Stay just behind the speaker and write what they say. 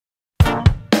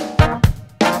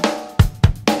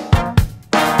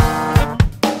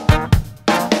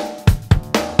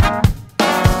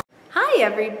Hi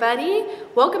everybody!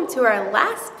 Welcome to our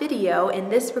last video in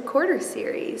this recorder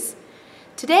series.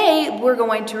 Today we're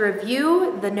going to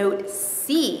review the note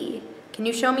C. Can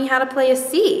you show me how to play a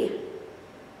C?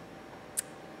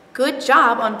 Good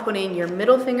job on putting your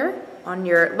middle finger on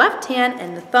your left hand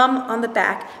and the thumb on the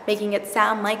back, making it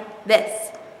sound like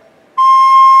this.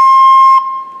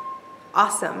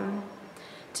 Awesome.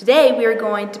 Today we are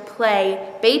going to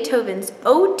play Beethoven's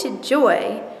Ode to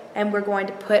Joy, and we're going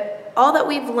to put all that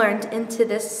we've learned into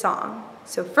this song.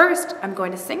 So first, I'm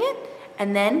going to sing it,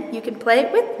 and then you can play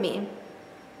it with me.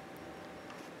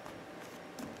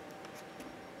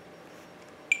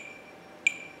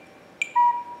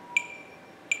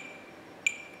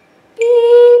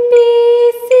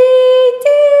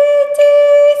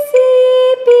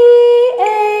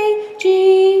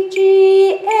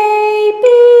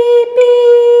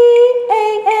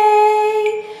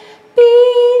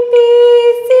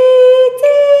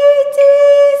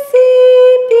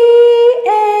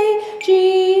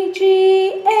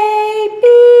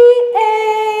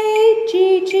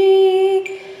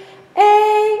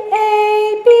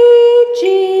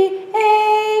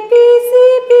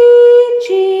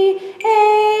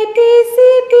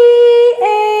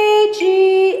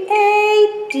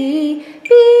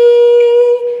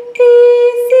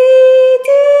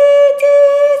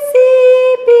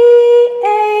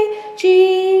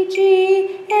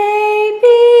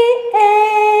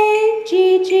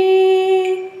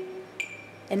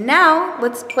 And now,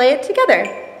 let's play it together.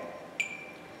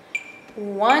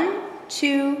 1,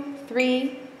 2,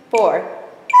 3, 4.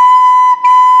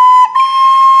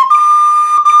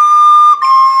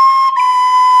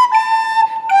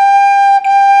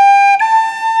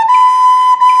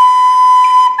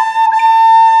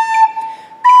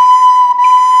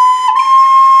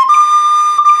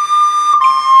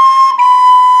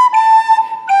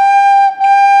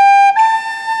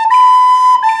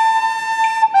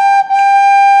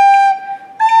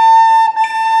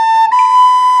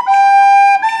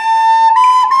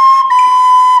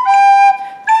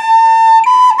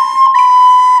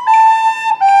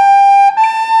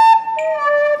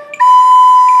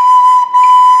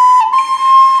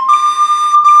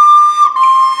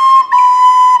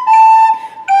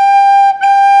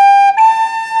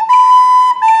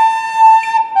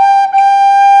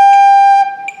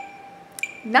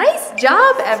 Nice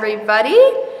job, everybody!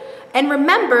 And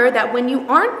remember that when you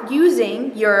aren't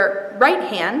using your right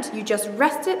hand, you just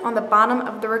rest it on the bottom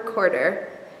of the recorder.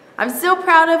 I'm so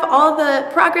proud of all the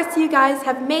progress you guys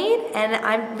have made, and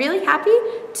I'm really happy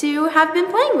to have been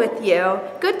playing with you.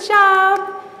 Good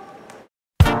job!